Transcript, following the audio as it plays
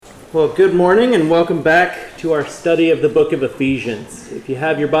Well, good morning and welcome back to our study of the book of Ephesians. If you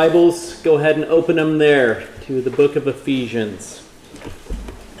have your Bibles, go ahead and open them there to the book of Ephesians.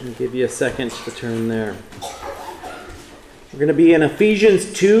 I'll give you a second to turn there. We're going to be in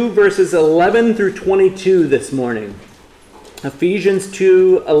Ephesians 2, verses 11 through 22 this morning. Ephesians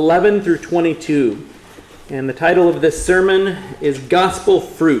 2, 11 through 22. And the title of this sermon is Gospel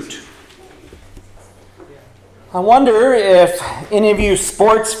Fruit. I wonder if any of you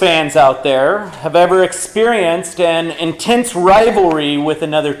sports fans out there have ever experienced an intense rivalry with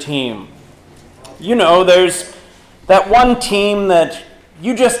another team. You know, there's that one team that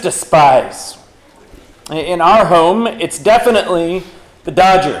you just despise. In our home, it's definitely the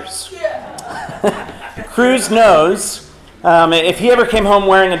Dodgers. Cruz knows if he ever came home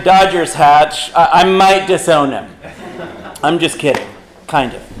wearing a Dodgers hat, I might disown him. I'm just kidding,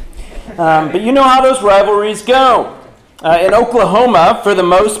 kind of. But you know how those rivalries go. In Oklahoma, for the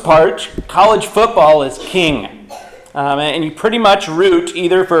most part, college football is king. And you pretty much root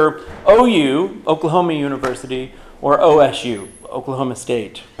either for OU, Oklahoma University, or OSU, Oklahoma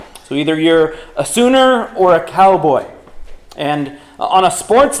State. So either you're a Sooner or a Cowboy. And on a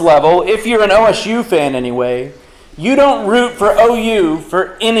sports level, if you're an OSU fan anyway, you don't root for OU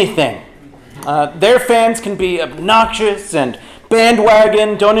for anything. Their fans can be obnoxious and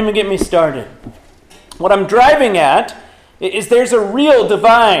bandwagon, don't even get me started. What I'm driving at is there's a real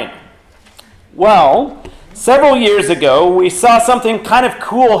divide. Well, several years ago, we saw something kind of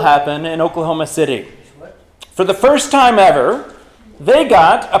cool happen in Oklahoma City. For the first time ever, they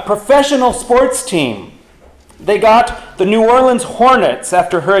got a professional sports team. They got the New Orleans Hornets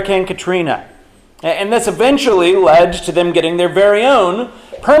after Hurricane Katrina. And this eventually led to them getting their very own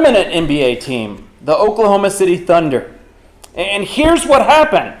permanent NBA team, the Oklahoma City Thunder. And here's what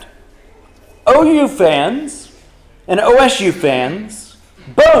happened. OU fans and OSU fans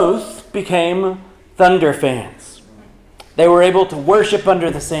both became Thunder fans. They were able to worship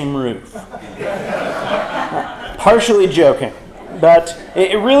under the same roof. Partially joking, but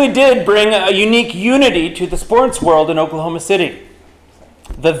it really did bring a unique unity to the sports world in Oklahoma City.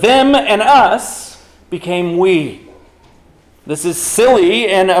 The them and us became we. This is silly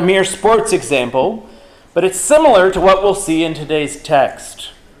and a mere sports example, but it's similar to what we'll see in today's text.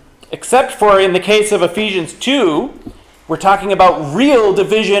 Except for in the case of Ephesians 2, we're talking about real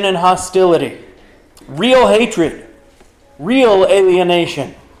division and hostility, real hatred, real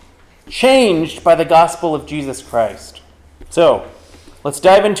alienation, changed by the gospel of Jesus Christ. So, let's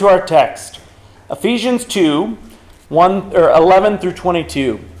dive into our text. Ephesians 2, 11 through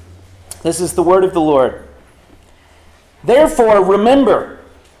 22. This is the word of the Lord. Therefore, remember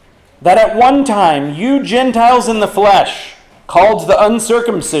that at one time you Gentiles in the flesh, called the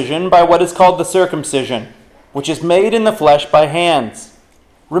uncircumcision by what is called the circumcision, which is made in the flesh by hands.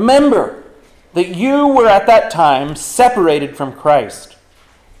 Remember that you were at that time separated from Christ,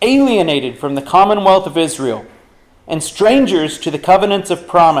 alienated from the commonwealth of Israel, and strangers to the covenants of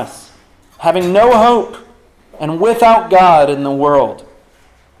promise, having no hope and without God in the world.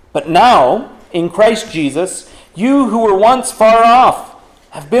 But now, in Christ Jesus, you who were once far off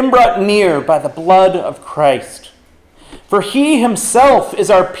have been brought near by the blood of Christ. For he himself is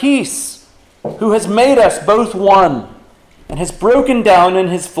our peace, who has made us both one, and has broken down in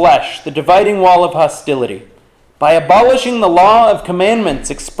his flesh the dividing wall of hostility, by abolishing the law of commandments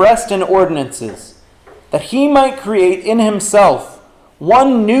expressed in ordinances, that he might create in himself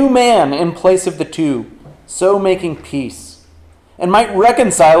one new man in place of the two, so making peace, and might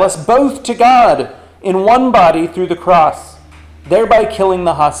reconcile us both to God in one body through the cross, thereby killing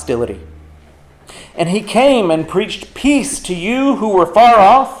the hostility. And he came and preached peace to you who were far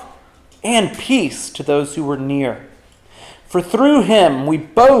off, and peace to those who were near. For through him we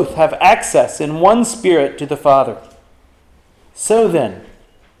both have access in one Spirit to the Father. So then,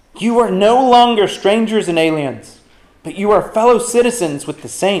 you are no longer strangers and aliens, but you are fellow citizens with the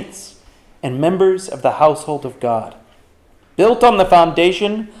saints and members of the household of God, built on the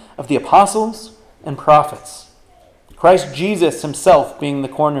foundation of the apostles and prophets, Christ Jesus himself being the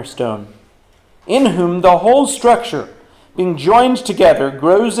cornerstone, in whom the whole structure, being joined together,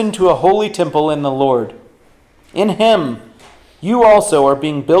 grows into a holy temple in the Lord. In him, you also are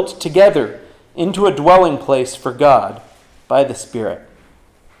being built together into a dwelling place for God by the Spirit.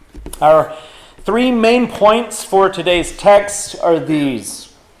 Our three main points for today's text are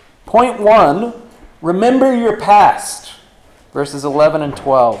these. Point 1, remember your past. Verses 11 and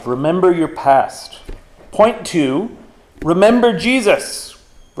 12. Remember your past. Point 2, remember Jesus.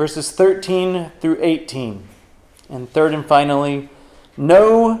 Verses 13 through 18. And third and finally,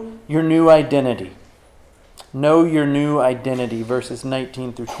 know your new identity. Know your new identity, verses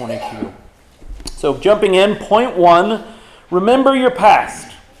 19 through 22. So jumping in, point 1, remember your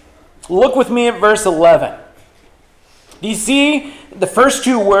past. Look with me at verse 11. Do you see the first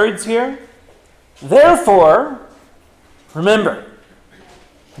two words here? Therefore, remember.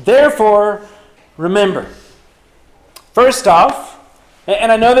 Therefore, remember. First off,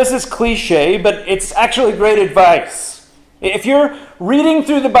 and I know this is cliche, but it's actually great advice. If you're reading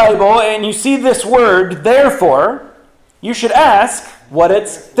through the Bible and you see this word, therefore, you should ask what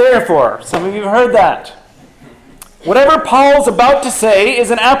it's there for. Some of you have heard that. Whatever Paul's about to say is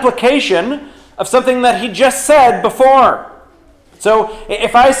an application of something that he just said before. So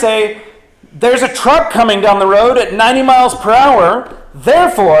if I say, there's a truck coming down the road at 90 miles per hour,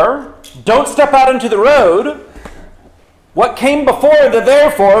 therefore, don't step out into the road, what came before the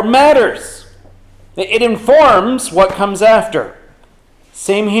therefore matters. It informs what comes after.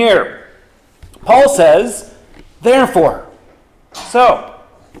 Same here. Paul says, therefore. So,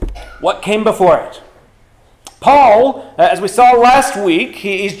 what came before it? Paul, as we saw last week,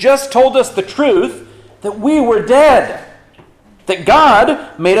 he's just told us the truth that we were dead. That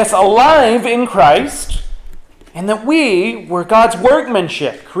God made us alive in Christ, and that we were God's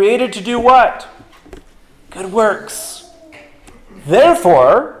workmanship, created to do what? Good works.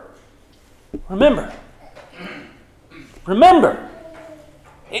 Therefore, remember. Remember.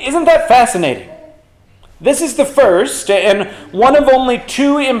 Isn't that fascinating? This is the first and one of only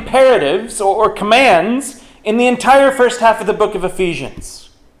two imperatives or commands in the entire first half of the book of Ephesians.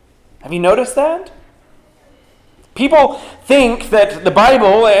 Have you noticed that? People think that the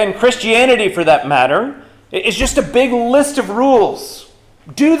Bible, and Christianity for that matter, is just a big list of rules.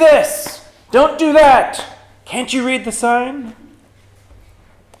 Do this. Don't do that. Can't you read the sign?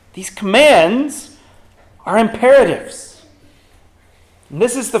 These commands are imperatives. And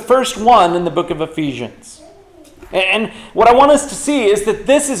this is the first one in the book of Ephesians. And what I want us to see is that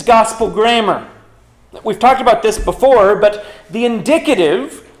this is gospel grammar. We've talked about this before, but the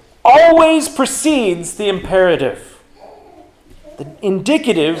indicative always precedes the imperative. The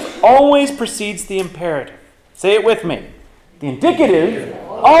indicative always precedes the imperative. Say it with me. The indicative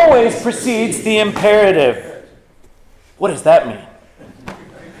always precedes the imperative. What does that mean?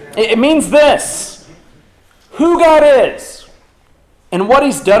 It means this. Who God is and what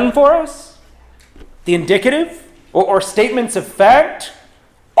He's done for us, the indicative or statements of fact,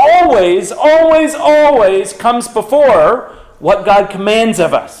 always, always, always comes before what God commands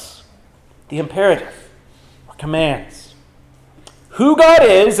of us, the imperative or commands. Who God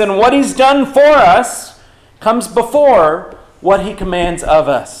is and what He's done for us comes before what He commands of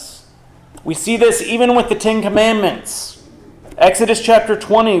us. We see this even with the Ten Commandments. Exodus chapter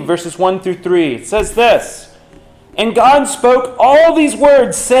 20, verses 1 through 3. It says this, "And God spoke all these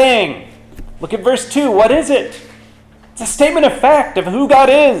words, saying," look at verse 2, what is it? It's a statement of fact of who God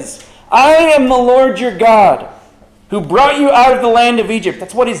is. "I am the Lord your God, who brought you out of the land of Egypt."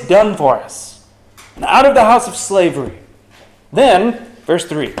 That's what He's done for us. And out of the house of slavery. Then, verse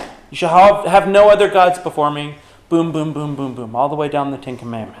 3, "You shall have no other gods before me." Boom, boom, boom, boom, boom, all the way down the Ten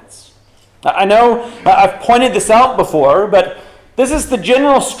Commandments. Now, I know I've pointed this out before, but this is the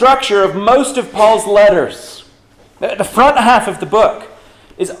general structure of most of Paul's letters. The front half of the book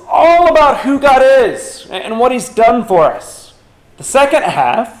is all about who God is and what He's done for us. The second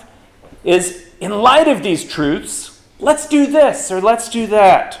half is, in light of these truths, let's do this or let's do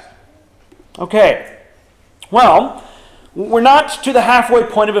that. Okay, well, we're not to the halfway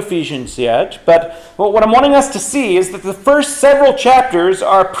point of Ephesians yet, but what I'm wanting us to see is that the first several chapters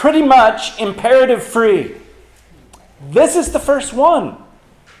are pretty much imperative-free. This is the first one.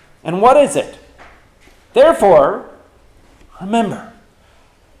 And what is it? Therefore, remember.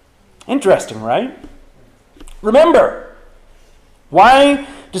 Interesting, right? Remember. Why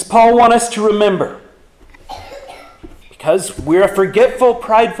does Paul want us to remember? Because we're a forgetful,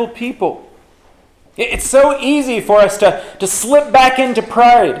 prideful people. It's so easy for us to slip back into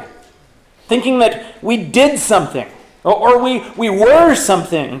pride, thinking that we did something, or we were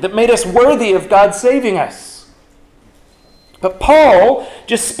something that made us worthy of God saving us. But Paul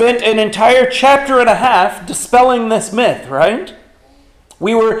just spent an entire chapter and a half dispelling this myth, right?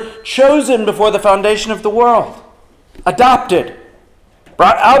 We were chosen before the foundation of the world, adopted,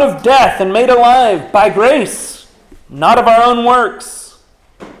 brought out of death and made alive by grace, not of our own works.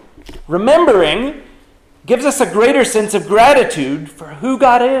 Remembering gives us a greater sense of gratitude for who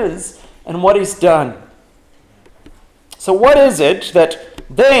God is and what He's done. So what is it that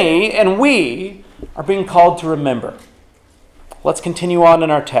they and we are being called to remember? Let's continue on in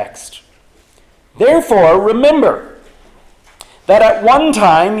our text. Therefore, remember that at one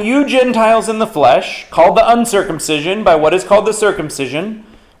time you Gentiles in the flesh, called the uncircumcision by what is called the circumcision,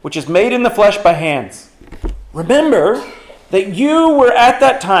 which is made in the flesh by hands. Remember that you were at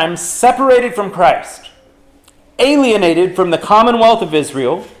that time separated from Christ, alienated from the commonwealth of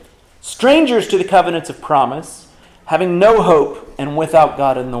Israel, strangers to the covenants of promise, having no hope and without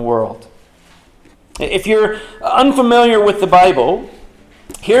God in the world. If you're unfamiliar with the Bible,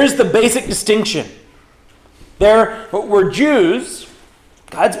 here's the basic distinction. There were Jews,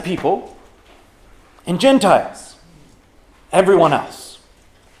 God's people, and Gentiles, everyone else.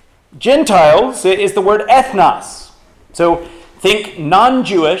 Gentiles is the word ethnos, so think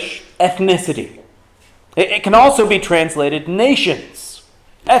non-Jewish ethnicity. It can also be translated nations,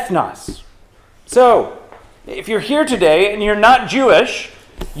 ethnos. So, if you're here today and you're not Jewish,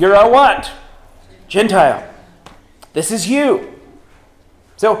 you're a what? Gentile. This is you.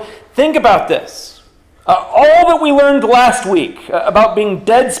 So think about this. All that we learned last week about being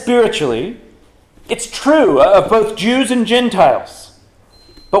dead spiritually, it's true of both Jews and Gentiles.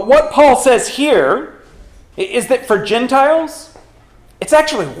 But what Paul says here is that for Gentiles, it's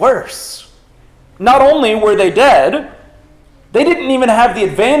actually worse. Not only were they dead, they didn't even have the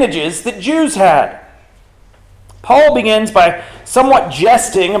advantages that Jews had. Paul begins by somewhat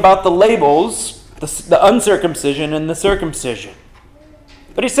jesting about the labels, the uncircumcision and the circumcision.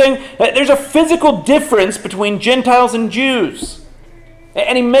 But he's saying that there's a physical difference between Gentiles and Jews.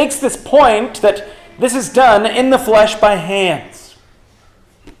 And he makes this point that this is done in the flesh by hands.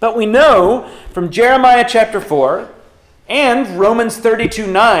 But we know from Jeremiah chapter 4 and Romans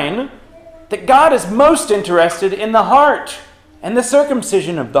 32:9 that God is most interested in the heart and the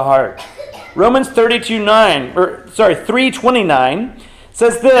circumcision of the heart. Romans 3:29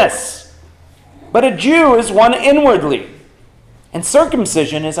 says this, "But a Jew is one inwardly, and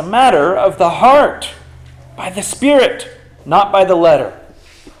circumcision is a matter of the heart, by the Spirit, not by the letter.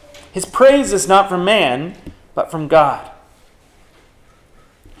 His praise is not from man, but from God."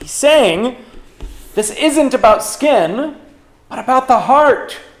 He's saying this isn't about skin, but about the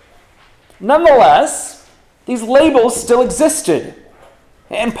heart. Nonetheless, these labels still existed.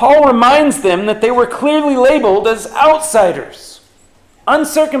 And Paul reminds them that they were clearly labeled as outsiders,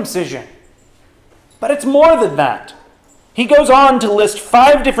 uncircumcision. But it's more than that. He goes on to list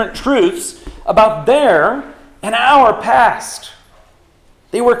 5 different truths about their and our past.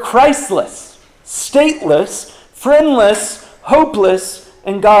 They were Christless, stateless, friendless, hopeless,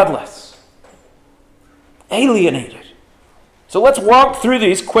 and godless. Alienated. So let's walk through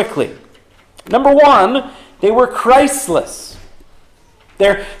these quickly. Number 1, they were Christless.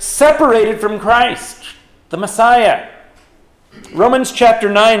 They're separated from Christ, the Messiah. Romans chapter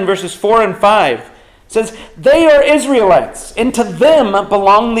 9, verses 4 and 5 says, "They are Israelites, and to them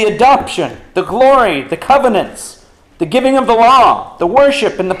belong the adoption, the glory, the covenants, the giving of the law, the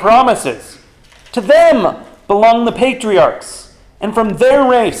worship, and the promises. To them belong the patriarchs, and from their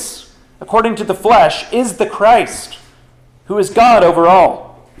race, according to the flesh, is the Christ, who is God over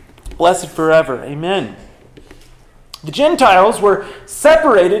all, blessed forever. Amen." The Gentiles were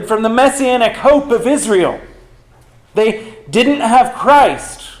separated from the messianic hope of Israel. They didn't have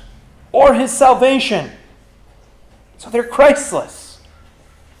Christ or his salvation. So they're Christless.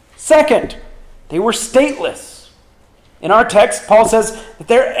 Second, they were stateless. In our text, Paul says that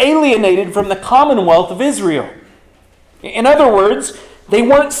they're alienated from the commonwealth of Israel. In other words, they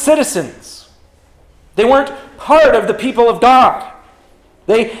weren't citizens. They weren't part of the people of God.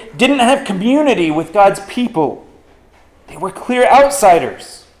 They didn't have community with God's people. They were clear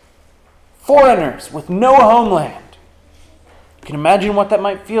outsiders, foreigners with no homeland. You can imagine what that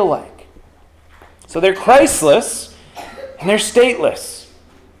might feel like. So they're Christless and they're stateless.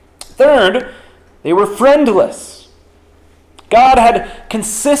 Third, they were friendless. God had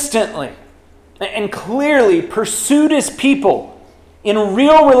consistently and clearly pursued his people in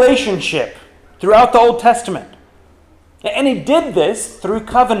real relationship throughout the Old Testament. And he did this through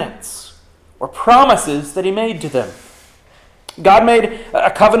covenants or promises that he made to them. God made a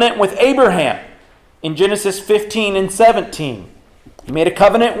covenant with Abraham in Genesis 15 and 17. He made a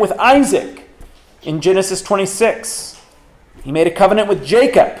covenant with Isaac in Genesis 26. He made a covenant with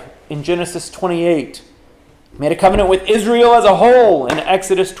Jacob in Genesis 28. He made a covenant with Israel as a whole in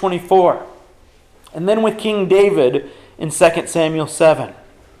Exodus 24. And then with King David in 2 Samuel 7.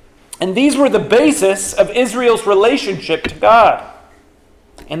 And these were the basis of Israel's relationship to God.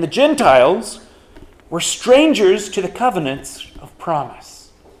 And the Gentiles were strangers to the covenants of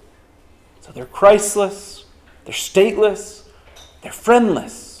promise. So they're Christless, they're stateless, they're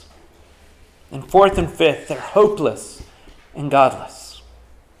friendless. And fourth and fifth, they're hopeless and godless.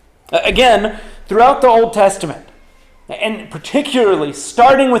 Again, throughout the Old Testament, And particularly,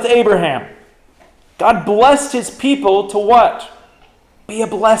 starting with Abraham, God blessed his people to what? Be a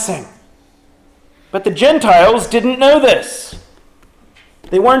blessing. But the Gentiles didn't know this.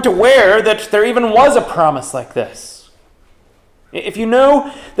 They weren't aware that there even was a promise like this. If you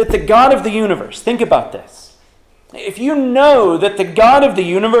know that the God of the universe, think about this. If you know that the God of the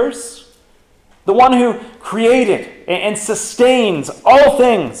universe, the one who created and sustains all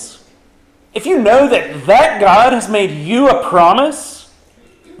things, if you know that that God has made you a promise,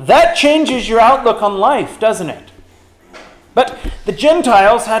 that changes your outlook on life, doesn't it? But the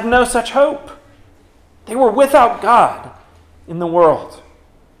Gentiles had no such hope. They were without God in the world.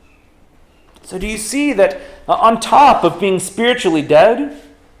 So do you see that on top of being spiritually dead,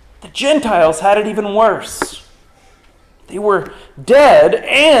 the Gentiles had it even worse. They were dead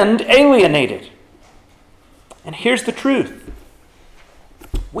and alienated. And here's the truth.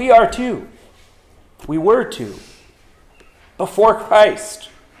 We are too. We were too. Before Christ.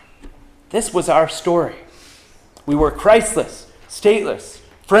 This was our story. We were Christless, stateless,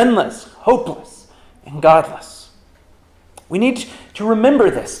 friendless, hopeless, and godless. We need to remember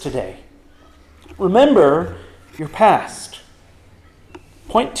this today. Remember your past.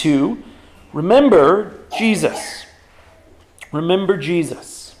 Point 2, remember Jesus. Remember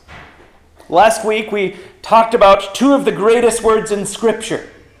Jesus. Last week we talked about two of the greatest words in Scripture,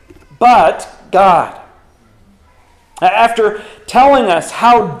 but God. After telling us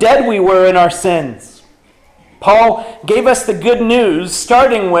how dead we were in our sins, Paul gave us the good news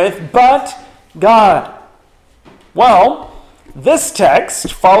starting with, but God. Well, this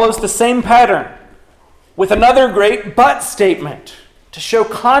text follows the same pattern with another great but statement to show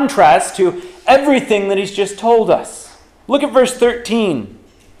contrast to everything that he's just told us. Look at verse 13.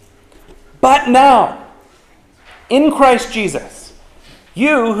 But now, in Christ Jesus,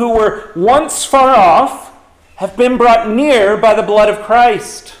 you who were once far off have been brought near by the blood of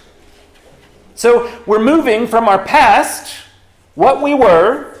Christ. So we're moving from our past, what we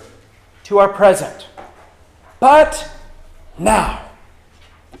were, to our present. But now.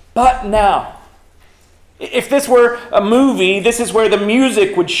 But now. If this were a movie, this is where the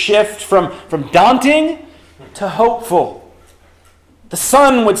music would shift from daunting to hopeful. The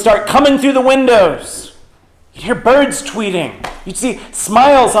sun would start coming through the windows. You'd hear birds tweeting. You'd see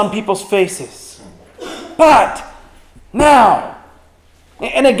smiles on people's faces. But now.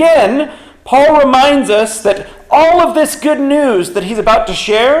 And again, Paul reminds us that all of this good news that he's about to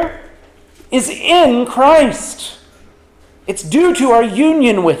share is in Christ. It's due to our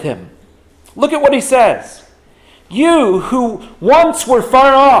union with him. Look at what he says. You who once were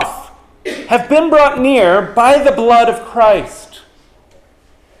far off have been brought near by the blood of Christ.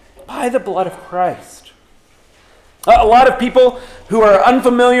 By the blood of Christ. A lot of people who are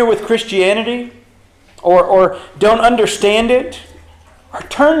unfamiliar with Christianity or don't understand it are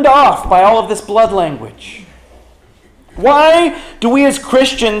turned off by all of this blood language. Why do we as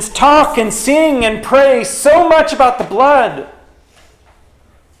Christians talk and sing and pray so much about the blood?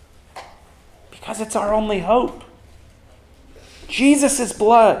 Because it's our only hope. Jesus'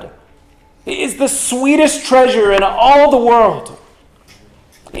 blood is the sweetest treasure in all the world.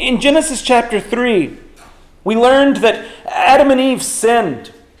 In Genesis chapter 3, we learned that Adam and Eve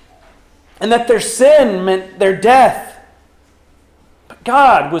sinned, and that their sin meant their death. But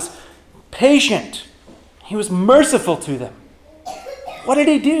God was patient. He was merciful to them. What did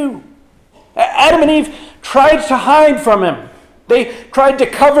he do? Adam and Eve tried to hide from him. They tried to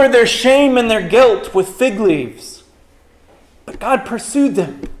cover their shame and their guilt with fig leaves. But God pursued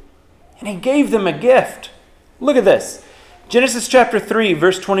them, and he gave them a gift. Look at this. Genesis chapter 3,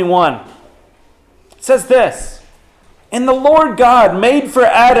 verse 21. It says this, And the Lord God made for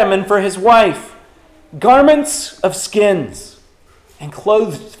Adam and for his wife garments of skins and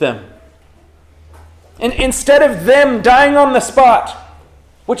clothed them. And instead of them dying on the spot,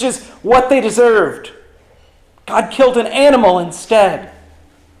 which is what they deserved, God killed an animal instead.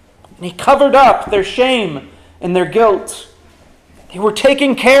 And he covered up their shame and their guilt. They were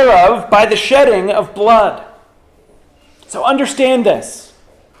taken care of by the shedding of blood. So understand this.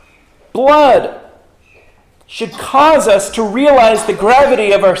 Blood should cause us to realize the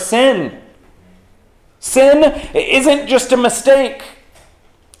gravity of our sin. Sin isn't just a mistake.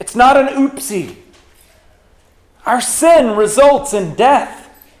 It's not an oopsie. Our sin results in death.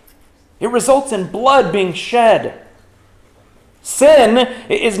 It results in blood being shed. Sin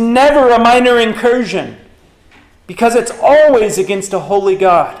is never a minor incursion because it's always against a holy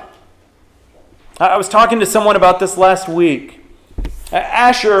God. I was talking to someone about this last week.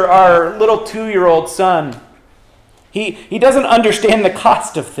 Asher, our little 2-year-old son, he doesn't understand the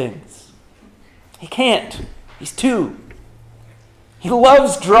cost of things. He can't. He's 2. He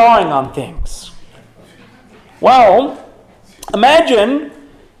loves drawing on things. Well, imagine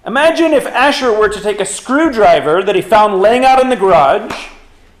if Asher were to take a screwdriver that he found laying out in the garage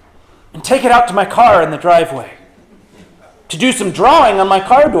and take it out to my car in the driveway to do some drawing on my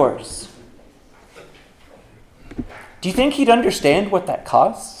car doors. Do you think he'd understand what that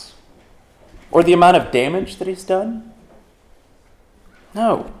costs? Or the amount of damage that he's done?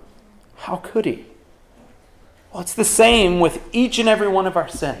 No. How could he? Well, it's the same with each and every one of our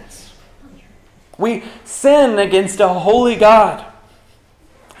sins. We sin against a holy God,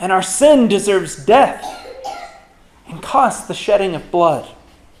 and our sin deserves death and costs the shedding of blood.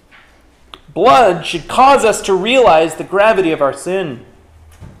 Blood should cause us to realize the gravity of our sin.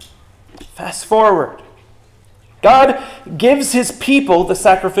 Fast forward. God gives his people the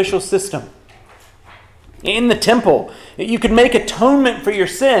sacrificial system. In the temple, you could make atonement for your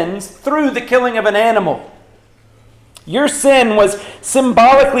sins through the killing of an animal. Your sin was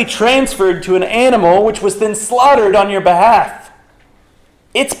symbolically transferred to an animal which was then slaughtered on your behalf.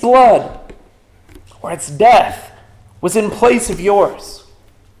 Its blood, or its death, was in place of yours.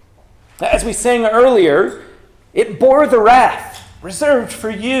 As we sang earlier, it bore the wrath reserved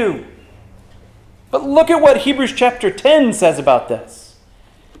for you. But look at what Hebrews chapter 10 says about this.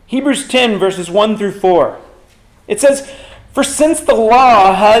 Hebrews 10 verses 1 through 4. It says, "For since the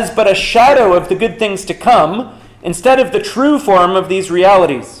law has but a shadow of the good things to come, instead of the true form of these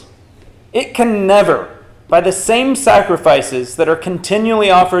realities, it can never, by the same sacrifices that are continually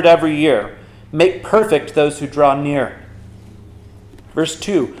offered every year, make perfect those who draw near." Verse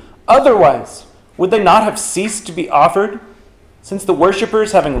 2, "Otherwise, would they not have ceased to be offered, since the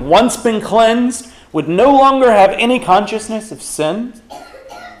worshippers, having once been cleansed, would no longer have any consciousness of sin?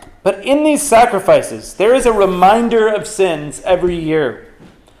 But in these sacrifices, there is a reminder of sins every year.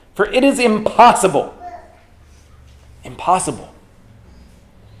 For it is impossible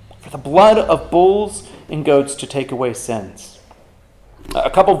for the blood of bulls and goats to take away sins." A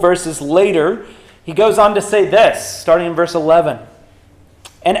couple verses later, he goes on to say this, starting in verse 11.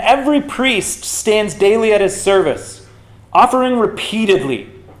 "And every priest stands daily at his service, offering repeatedly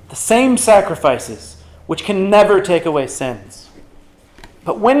the same sacrifices, which can never take away sins.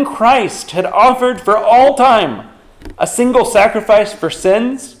 But when Christ had offered for all time a single sacrifice for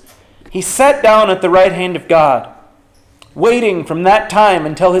sins, he sat down at the right hand of God, waiting from that time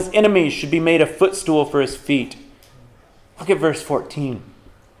until his enemies should be made a footstool for his feet." Look at verse 14.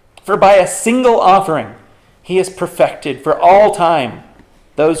 "For by a single offering he has perfected for all time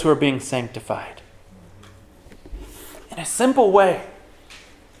those who are being sanctified." In a simple way,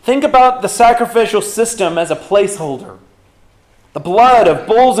 think about the sacrificial system as a placeholder. The blood of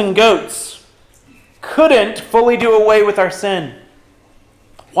bulls and goats couldn't fully do away with our sin.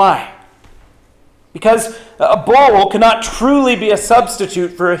 Why? Because a bull cannot truly be a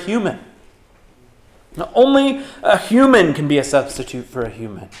substitute for a human. Now, only a human can be a substitute for a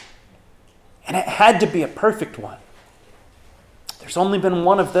human. And it had to be a perfect one. There's only been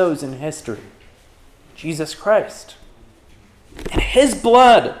one of those in history, Jesus Christ. And his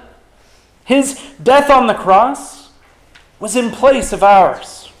blood, his death on the cross, was in place of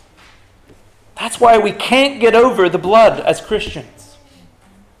ours. That's why we can't get over the blood as Christians.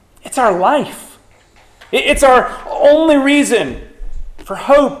 It's our life. It's our only reason for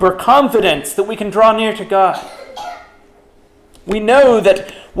hope or confidence that we can draw near to God. We know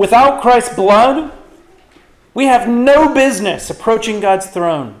that without Christ's blood, we have no business approaching God's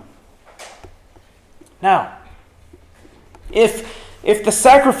throne. Now, if the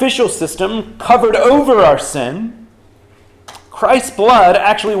sacrificial system covered over our sin, Christ's blood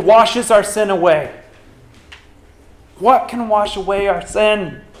actually washes our sin away. What can wash away our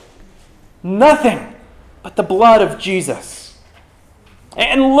sin? Nothing but the blood of Jesus.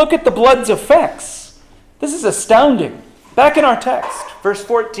 And look at the blood's effects. This is astounding. Back in our text, verse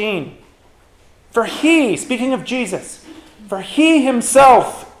 14. "For he," speaking of Jesus, "for he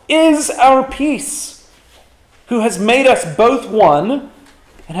himself is our peace, who has made us both one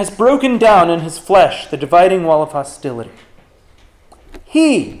and has broken down in his flesh the dividing wall of hostility."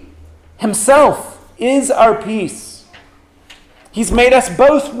 He himself is our peace. He's made us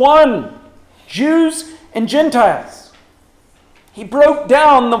both one, Jews and Gentiles. He broke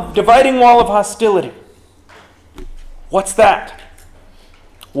down the dividing wall of hostility. What's that?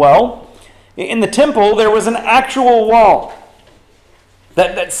 Well, in the temple, there was an actual wall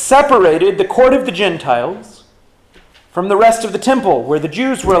that separated the court of the Gentiles from the rest of the temple where the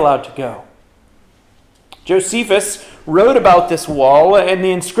Jews were allowed to go. Josephus wrote about this wall and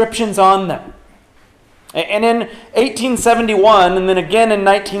the inscriptions on them. And in 1871, and then again in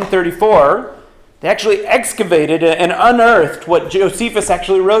 1934, They actually excavated and unearthed what Josephus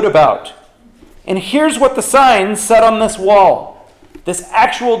actually wrote about. And here's what the sign said on this wall, this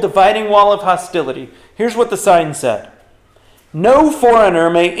actual dividing wall of hostility. Here's what the sign said. No foreigner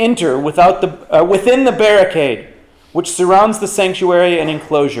may enter within the barricade which surrounds the sanctuary and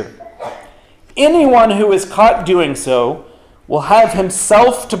enclosure. Anyone who is caught doing so will have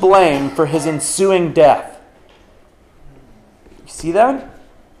himself to blame for his ensuing death. You see that?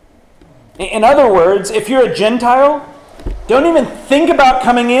 In other words, if you're a Gentile, don't even think about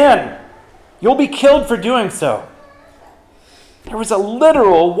coming in. You'll be killed for doing so. There was a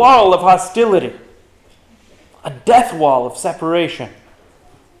literal wall of hostility, a death wall of separation.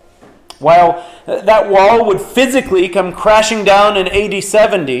 While that wall would physically come crashing down in AD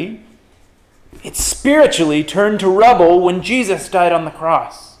 70, it spiritually turned to rubble when Jesus died on the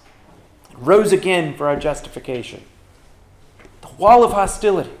cross and rose again for our justification. The wall of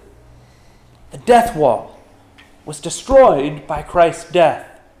hostility, the death wall, was destroyed by Christ's death.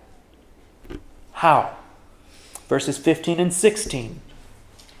 How? Verses 15 and 16.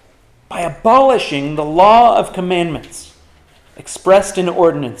 By abolishing the law of commandments expressed in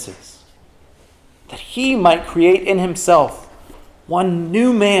ordinances, that he might create in himself one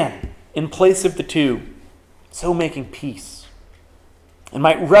new man in place of the two, so making peace, and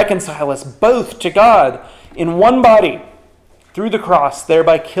might reconcile us both to God in one body through the cross,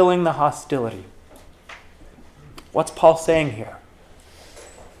 thereby killing the hostility. What's Paul saying here?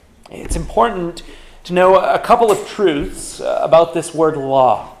 It's important to know a couple of truths about this word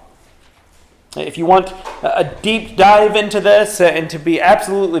law. If you want a deep dive into this and to be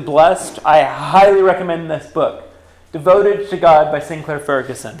absolutely blessed, I highly recommend this book, Devoted to God by Sinclair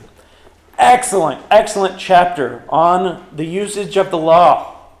Ferguson. Excellent chapter on the usage of the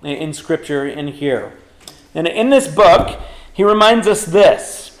law in Scripture in here. And in this book, he reminds us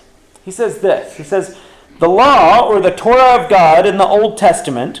this. He says, the law, or the Torah of God in the Old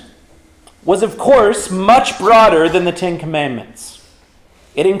Testament, was of course much broader than the Ten Commandments.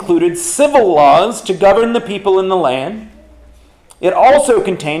 It included civil laws to govern the people in the land. It also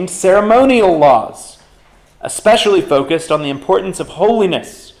contained ceremonial laws, especially focused on the importance of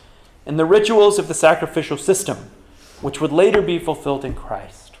holiness and the rituals of the sacrificial system, which would later be fulfilled in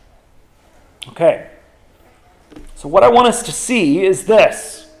Christ. Okay, so what I want us to see is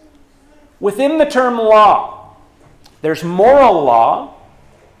this. Within the term law, there's moral law,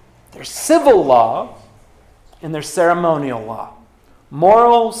 there's civil law, and there's ceremonial law.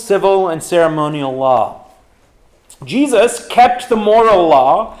 Moral, civil, and ceremonial law. Jesus kept the moral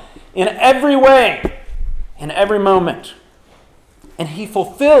law in every way, in every moment. And he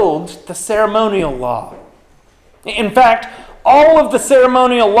fulfilled the ceremonial law. In fact, all of the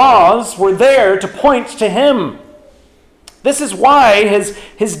ceremonial laws were there to point to him. This is why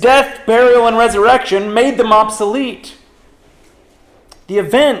his death, burial, and resurrection made them obsolete. The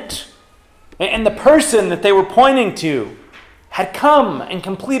event and the person that they were pointing to had come and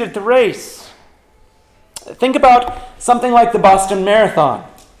completed the race. Think about something like the Boston Marathon.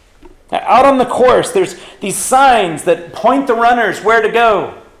 Out on the course, there's these signs that point the runners where to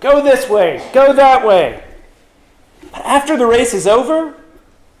go. Go this way, go that way. But after the race is over,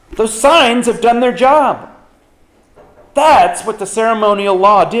 those signs have done their job. That's what the ceremonial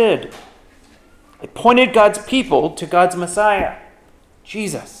law did. It pointed God's people to God's Messiah,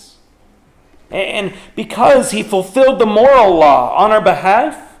 Jesus. And because he fulfilled the moral law on our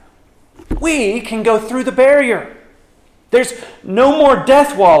behalf, we can go through the barrier. There's no more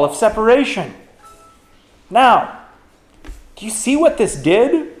death wall of separation. Now, do you see what this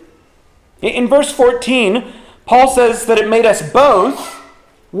did? In verse 14, Paul says that it made us both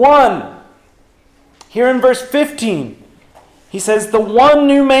one. Here in verse 15, he says the one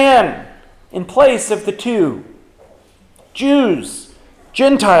new man in place of the two. Jews,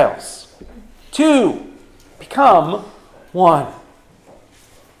 Gentiles, two become one.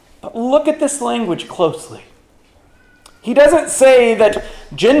 But look at this language closely. He doesn't say that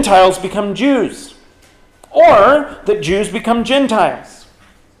Gentiles become Jews or that Jews become Gentiles.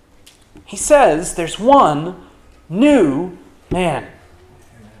 He says there's one new man.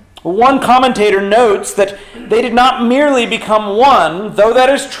 One commentator notes that they did not merely become one, though that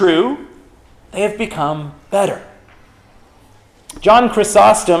is true, they have become better. John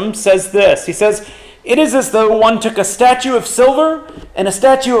Chrysostom says this. He says, "It is as though one took a statue of silver and a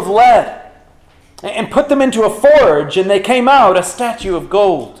statue of lead and put them into a forge, and they came out a statue of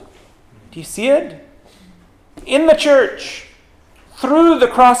gold." Do you see it? In the church, through the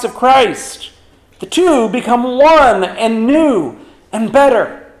cross of Christ, the two become one and new and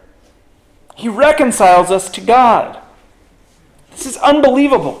better. He reconciles us to God. This is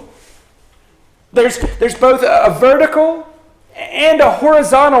unbelievable. There's both a vertical and a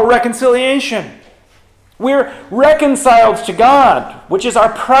horizontal reconciliation. We're reconciled to God, which is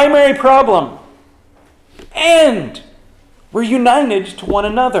our primary problem. And we're united to one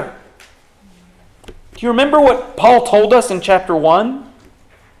another. Do you remember what Paul told us in chapter 1?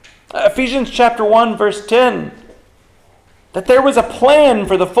 Ephesians chapter 1, verse 10. That there was a plan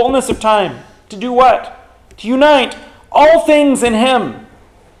for the fullness of time. To do what? To unite all things in Him.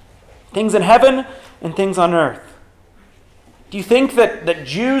 Things in heaven and things on earth. Do you think that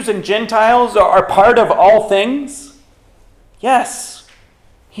Jews and Gentiles are part of all things? Yes.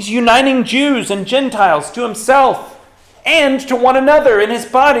 He's uniting Jews and Gentiles to Himself and to one another in His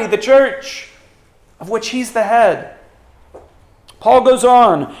body, the church, of which He's the head. Paul goes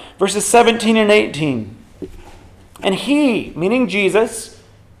on, verses 17 and 18. And He, meaning Jesus,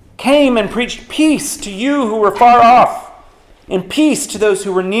 came and preached peace to you who were far off, and peace to those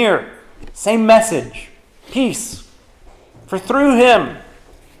who were near. Same message, peace. For through Him,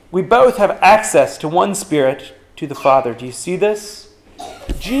 we both have access to one Spirit, to the Father. Do you see this?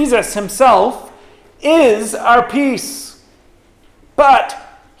 Jesus Himself is our peace. But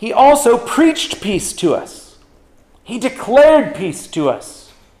He also preached peace to us. He declared peace to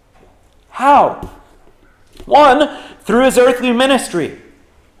us. How? 1, through His earthly ministry.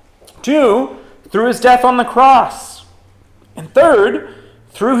 2, through His death on the cross. And 3,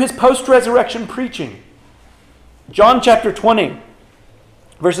 through His post-resurrection preaching. John chapter 20,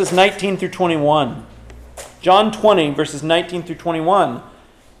 verses 19 through 21. John 20, verses 19 through 21.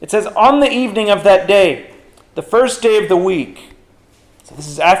 It says, on the evening of that day, the first day of the week, so this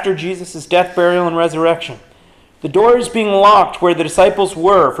is after Jesus' death, burial, and resurrection, the doors being locked where the disciples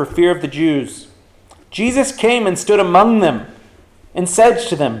were for fear of the Jews, Jesus came and stood among them and said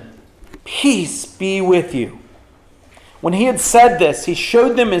to them, peace be with you. When He had said this, He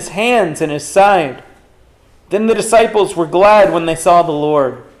showed them His hands and His side. Then the disciples were glad when they saw the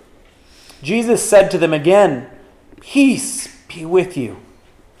Lord. Jesus said to them again, peace be with you.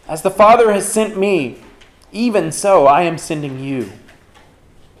 As the Father has sent me, even so I am sending you.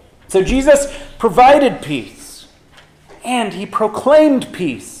 So Jesus provided peace, and He proclaimed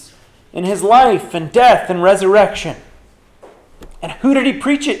peace in His life and death and resurrection. And who did He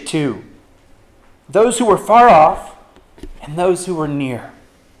preach it to? Those who were far off and those who were near.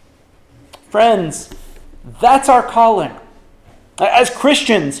 Friends, that's our calling. As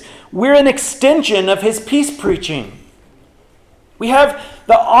Christians, we're an extension of His peace preaching. We have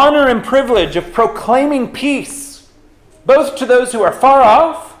the honor and privilege of proclaiming peace, both to those who are far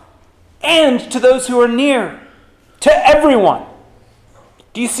off and to those who are near, to everyone.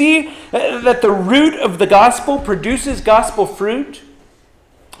 Do you see that the root of the gospel produces gospel fruit?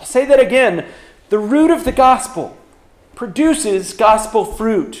 I'll say that again. The root of the gospel produces gospel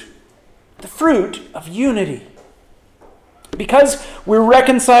fruit, the fruit of unity. Because we're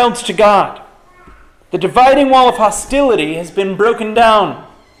reconciled to God, the dividing wall of hostility has been broken down.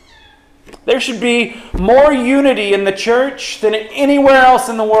 There should be more unity in the church than anywhere else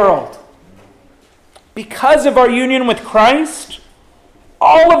in the world. Because of our union with Christ,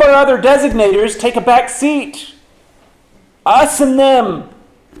 all of our other designators take a back seat. Us and them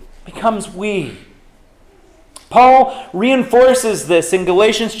becomes we. Paul reinforces this in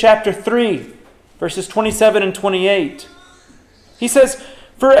Galatians chapter 3, verses 27 and 28. He says,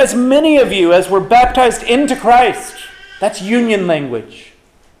 for as many of you as were baptized into Christ, that's union language.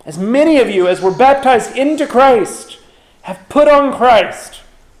 As many of you as were baptized into Christ have put on Christ.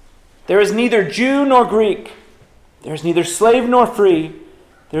 There is neither Jew nor Greek. There is neither slave nor free.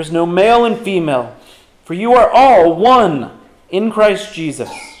 There is no male and female. For you are all one in Christ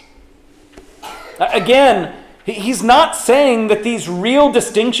Jesus. Again, he's not saying that these real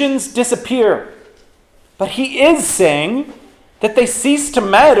distinctions disappear. But he is saying that they cease to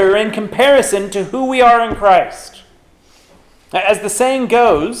matter in comparison to who we are in Christ. As the saying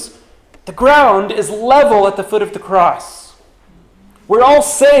goes, the ground is level at the foot of the cross. We're all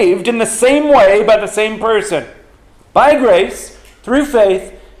saved in the same way by the same person, by grace, through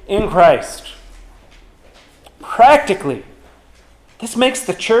faith in Christ. Practically, this makes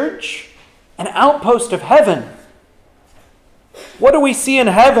the church an outpost of heaven. What do we see in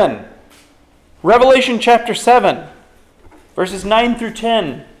heaven? Revelation chapter 7. Verses 9 through 10.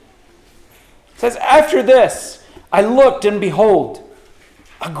 It says, after this, I looked, and behold,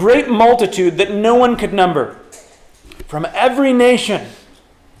 a great multitude that no one could number, from every nation,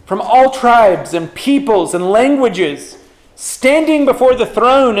 from all tribes and peoples and languages, standing before the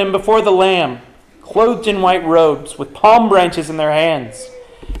throne and before the Lamb, clothed in white robes, with palm branches in their hands,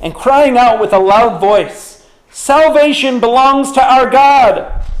 and crying out with a loud voice, salvation belongs to our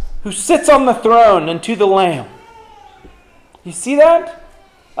God, who sits on the throne, and to the Lamb. You see that?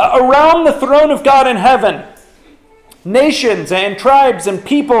 Around the throne of God in heaven, nations and tribes and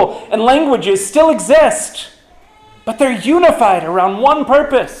people and languages still exist, but they're unified around one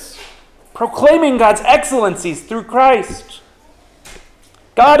purpose: proclaiming God's excellencies through Christ.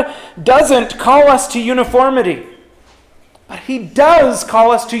 God doesn't call us to uniformity, but he does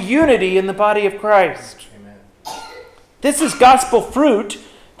call us to unity in the body of Christ. Amen. This is gospel fruit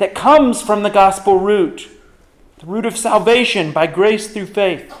that comes from the gospel root, the root of salvation by grace through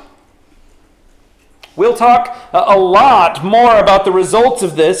faith. We'll talk a lot more about the results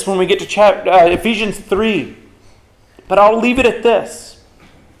of this when we get to Ephesians 3, but I'll leave it at this.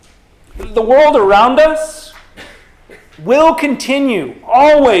 The world around us will continue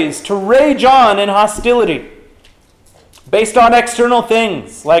always to rage on in hostility based on external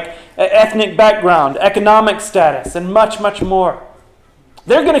things like ethnic background, economic status, and much, much more.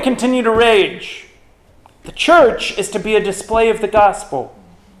 They're going to continue to rage. The church is to be a display of the gospel.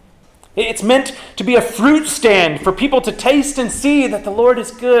 It's meant to be a fruit stand for people to taste and see that the Lord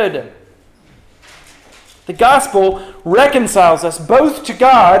is good. The gospel reconciles us both to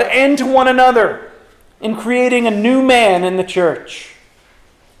God and to one another in creating a new man in the church.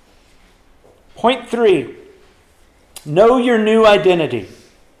 Point 3, know your new identity.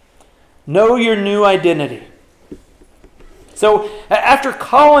 Know your new identity. So, after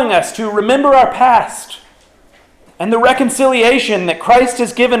calling us to remember our past and the reconciliation that Christ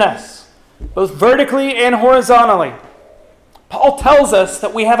has given us, both vertically and horizontally, Paul tells us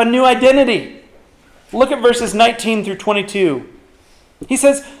that we have a new identity. Look at verses 19 through 22. He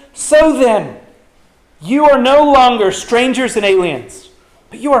says, "So then, you are no longer strangers and aliens,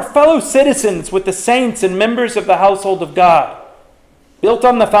 but you are fellow citizens with the saints and members of the household of God, built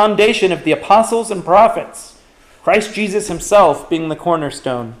on the foundation of the apostles and prophets, Christ Jesus himself being the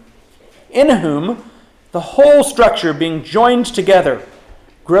cornerstone, in whom the whole structure being joined together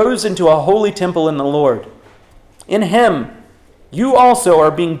grows into a holy temple in the Lord. In him, you also are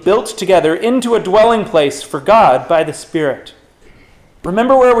being built together into a dwelling place for God by the Spirit."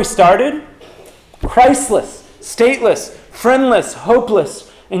 Remember where we started? Christless, stateless, friendless, hopeless,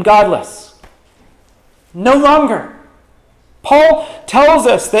 and godless. No longer. Paul tells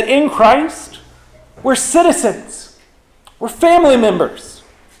us that in Christ, we're citizens, we're family members,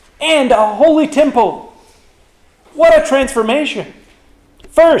 and a holy temple. What a transformation.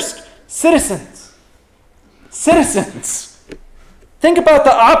 First, citizens. Citizens. Think about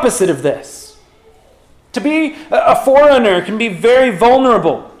the opposite of this. To be a foreigner can be very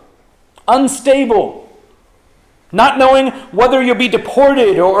vulnerable, unstable, not knowing whether you'll be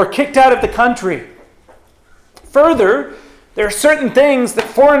deported or kicked out of the country. Further, there are certain things that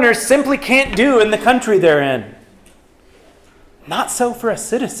foreigners simply can't do in the country they're in. Not so for a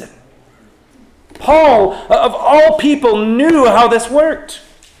citizen. Paul, of all people, knew how this worked.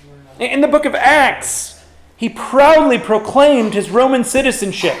 In the book of Acts, he proudly proclaimed his Roman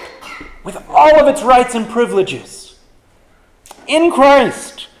citizenship with all of its rights and privileges. In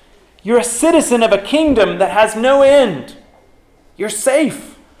Christ, you're a citizen of a kingdom that has no end. You're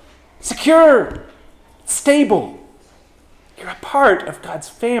safe, secure, stable. You're a part of God's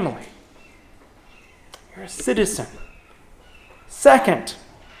family. You're a citizen. Second,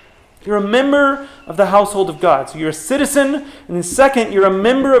 you're a member of the household of God. So you're a citizen, and then second, you're a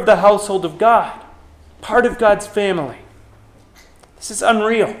member of the household of God, part of God's family. This is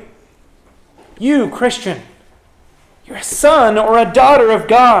unreal. You, Christian, you're a son or a daughter of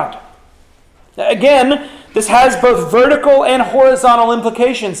God. Again, this has both vertical and horizontal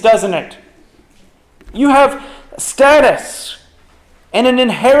implications, doesn't it? You have status and an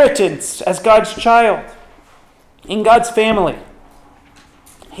inheritance as God's child in God's family.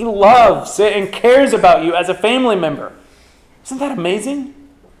 He loves and cares about you as a family member. Isn't that amazing?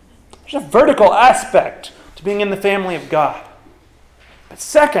 There's a vertical aspect to being in the family of God. But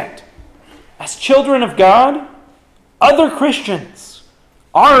second, as children of God, other Christians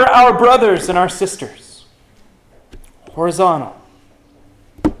are our brothers and our sisters. Horizontal.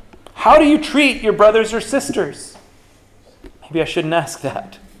 How do you treat your brothers or sisters? Maybe I shouldn't ask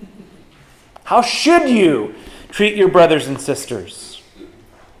that. How should you treat your brothers and sisters?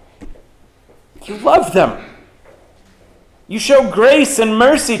 You love them. You show grace and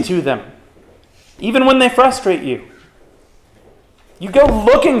mercy to them, even when they frustrate you. You go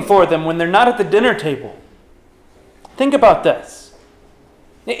looking for them when they're not at the dinner table. Think about this.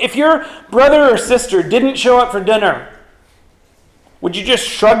 If your brother or sister didn't show up for dinner, would you just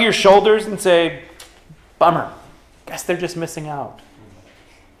shrug your shoulders and say, bummer, guess they're just missing out?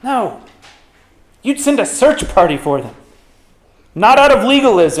 No. You'd send a search party for them. not out of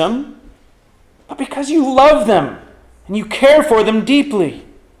legalism, but because you love them and you care for them deeply.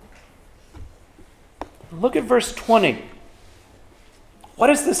 Look at verse 20. What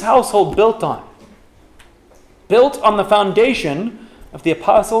is this household built on? Built on the foundation of the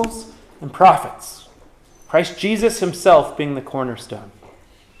apostles and prophets, Christ Jesus himself being the cornerstone.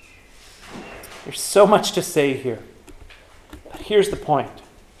 There's so much to say here, but here's the point.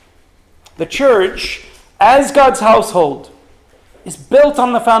 The church, as God's household, is built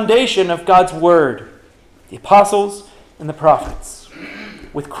on the foundation of God's word, the apostles and the prophets,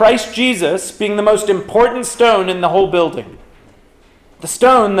 with Christ Jesus being the most important stone in the whole building, the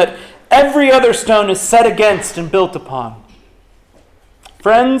stone that every other stone is set against and built upon.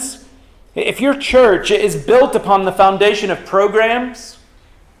 Friends, if your church is built upon the foundation of programs,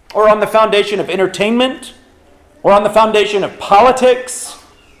 or on the foundation of entertainment, or on the foundation of politics,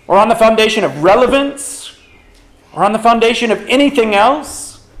 or on the foundation of relevance, or on the foundation of anything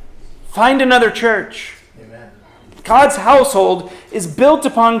else, find another church. Amen. God's household is built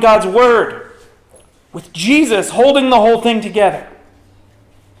upon God's word, with Jesus holding the whole thing together.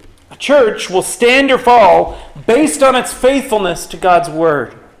 A church will stand or fall based on its faithfulness to God's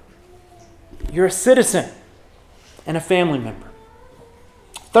word. You're a citizen and a family member.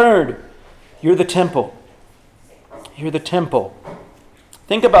 Third, you're the temple. You're the temple.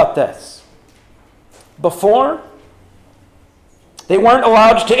 Think about this. Before, they weren't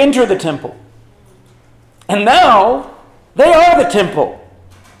allowed to enter the temple. And now, they are the temple.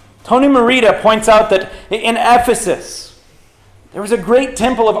 Tony Merida points out that in Ephesus, there was a great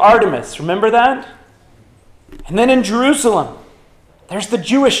temple of Artemis. Remember that? And then in Jerusalem, there's the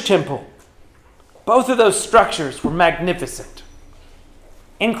Jewish temple. Both of those structures were magnificent.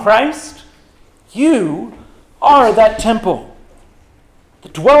 In Christ, you are that temple, the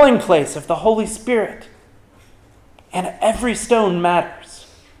dwelling place of the Holy Spirit. And every stone matters.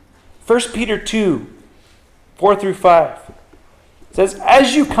 1 Peter 2, 4 through 5 says,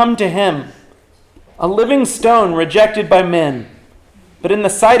 "As you come to him, a living stone rejected by men, but in the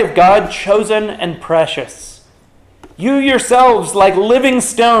sight of God chosen and precious, you yourselves, like living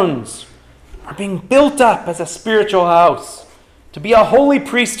stones, are being built up as a spiritual house, to be a holy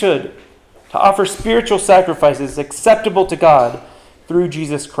priesthood, to offer spiritual sacrifices acceptable to God through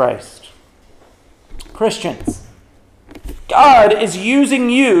Jesus Christ." Christians, God is using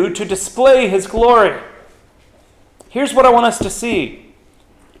you to display his glory. Here's what I want us to see.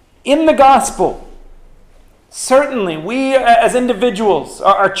 In the gospel, certainly we as individuals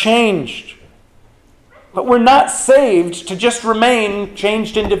are changed, but we're not saved to just remain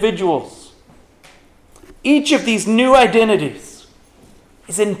changed individuals. Each of these new identities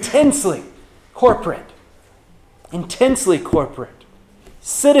is intensely corporate. Intensely corporate.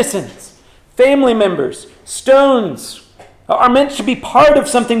 Citizens, family members, stones are meant to be part of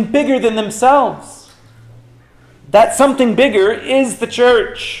something bigger than themselves. That something bigger is the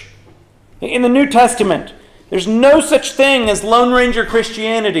church. In the New Testament, there's no such thing as Lone Ranger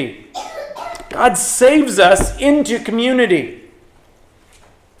Christianity. God saves us into community.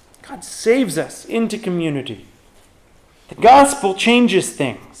 God saves us into community. The gospel changes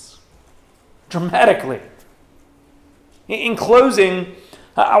things dramatically. In closing,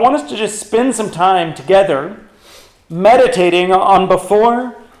 I want us to just spend some time together meditating on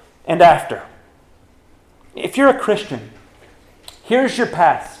before and after. If you're a Christian, here's your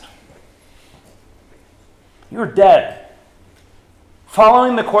past. You're dead,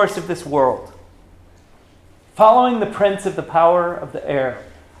 following the course of this world, following the prince of the power of the air,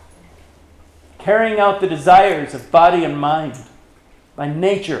 carrying out the desires of body and mind, by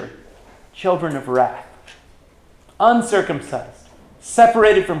nature, children of wrath, uncircumcised,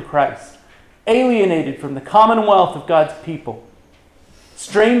 separated from Christ, alienated from the commonwealth of God's people,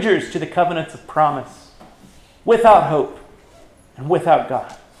 strangers to the covenants of promise, without hope and without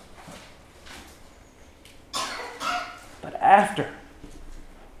God. But after,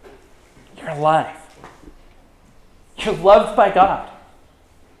 you're alive. You're loved by God,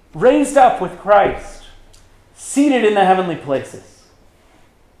 raised up with Christ, seated in the heavenly places.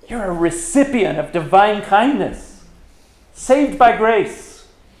 You're a recipient of divine kindness, saved by grace.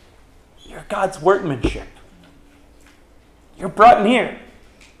 You're God's workmanship. You're brought near,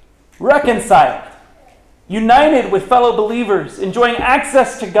 reconciled, united with fellow believers, enjoying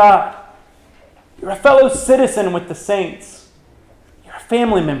access to God. You're a fellow citizen with the saints. You're a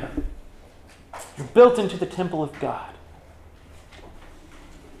family member. You're built into the temple of God.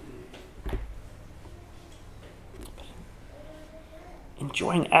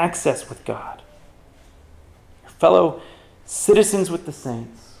 Enjoying access with God. Your fellow citizens with the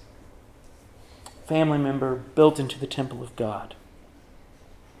saints. Family member built into the temple of God.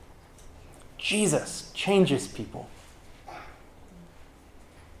 Jesus changes people.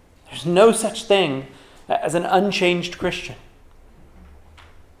 There's no such thing as an unchanged Christian.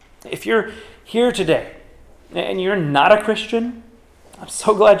 If you're here today and you're not a Christian, I'm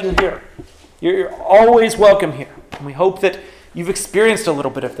so glad you're here. You're always welcome here. And we hope that you've experienced a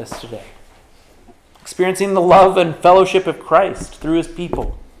little bit of this today. Experiencing the love and fellowship of Christ through his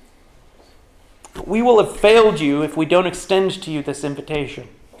people. We will have failed you if we don't extend to you this invitation.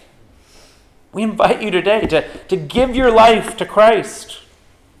 We invite you today to give your life to Christ.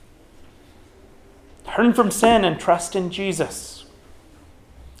 Turn from sin and trust in Jesus.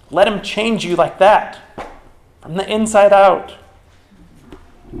 Let him change you like that, from the inside out.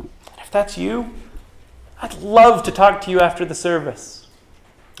 And if that's you, I'd love to talk to you after the service.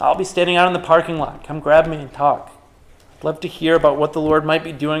 I'll be standing out in the parking lot. Come grab me and talk. I'd love to hear about what the Lord might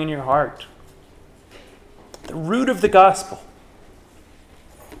be doing in your heart. The root of the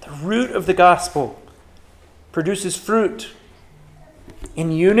gospel produces fruit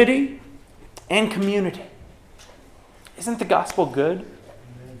in unity and community. Isn't the gospel good?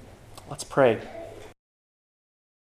 Let's pray.